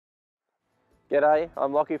G'day,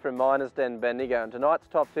 I'm Lachie from Miners Den Bendigo, and tonight's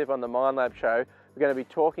top tip on the Minelab Show, we're going to be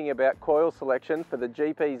talking about coil selection for the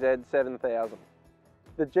GPZ 7000.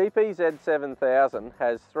 The GPZ 7000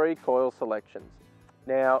 has 3 coil selections.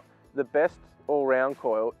 Now, the best all-round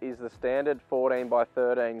coil is the standard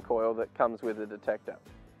 14x13 coil that comes with the detector.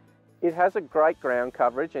 It has a great ground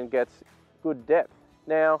coverage and gets good depth.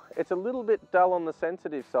 Now, it's a little bit dull on the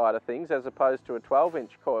sensitive side of things as opposed to a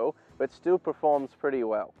 12-inch coil, but still performs pretty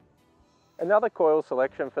well. Another coil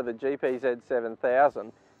selection for the GPZ 7000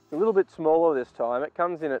 is a little bit smaller this time. It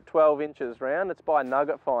comes in at 12 inches round. It's by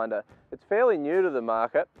Nugget Finder. It's fairly new to the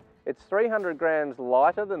market. It's 300 grams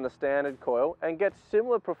lighter than the standard coil and gets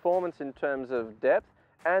similar performance in terms of depth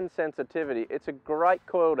and sensitivity. It's a great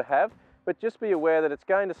coil to have, but just be aware that it's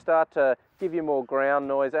going to start to give you more ground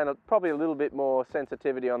noise and probably a little bit more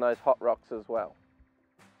sensitivity on those hot rocks as well.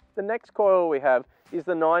 The next coil we have is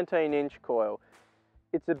the 19-inch coil.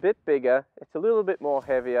 It's a bit bigger, it's a little bit more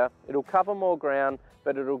heavier, it'll cover more ground,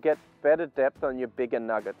 but it'll get better depth on your bigger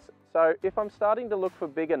nuggets. So if I'm starting to look for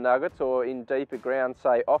bigger nuggets or in deeper ground,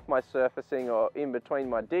 say off my surfacing or in between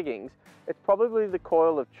my diggings, it's probably the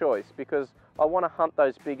coil of choice because I want to hunt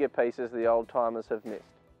those bigger pieces the old timers have missed.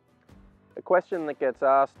 A question that gets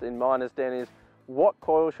asked in Miners Den is, what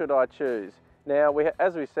coil should I choose? Now,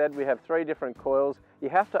 as we said, we have 3 different coils. You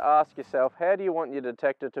have to ask yourself, how do you want your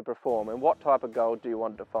detector to perform and what type of gold do you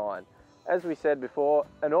want to find? As we said before,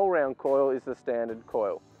 an all-round coil is the standard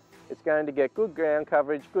coil. It's going to get good ground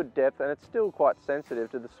coverage, good depth, and it's still quite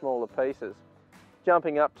sensitive to the smaller pieces.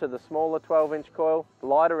 Jumping up to the smaller 12-inch coil,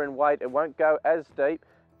 lighter in weight, it won't go as deep,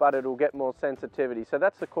 but it'll get more sensitivity. So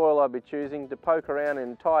that's the coil I'll be choosing to poke around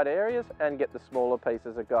in tight areas and get the smaller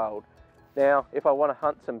pieces of gold. Now, if I want to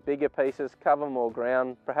hunt some bigger pieces, cover more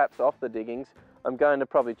ground, perhaps off the diggings, I'm going to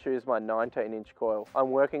probably choose my 19-inch coil.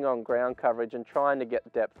 I'm working on ground coverage and trying to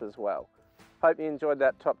get depth as well. Hope you enjoyed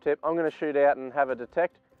that top tip. I'm going to shoot out and have a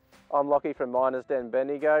detect. I'm Lachie from Miners Den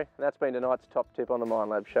Bendigo, and that's been tonight's top tip on the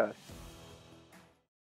Minelab Show.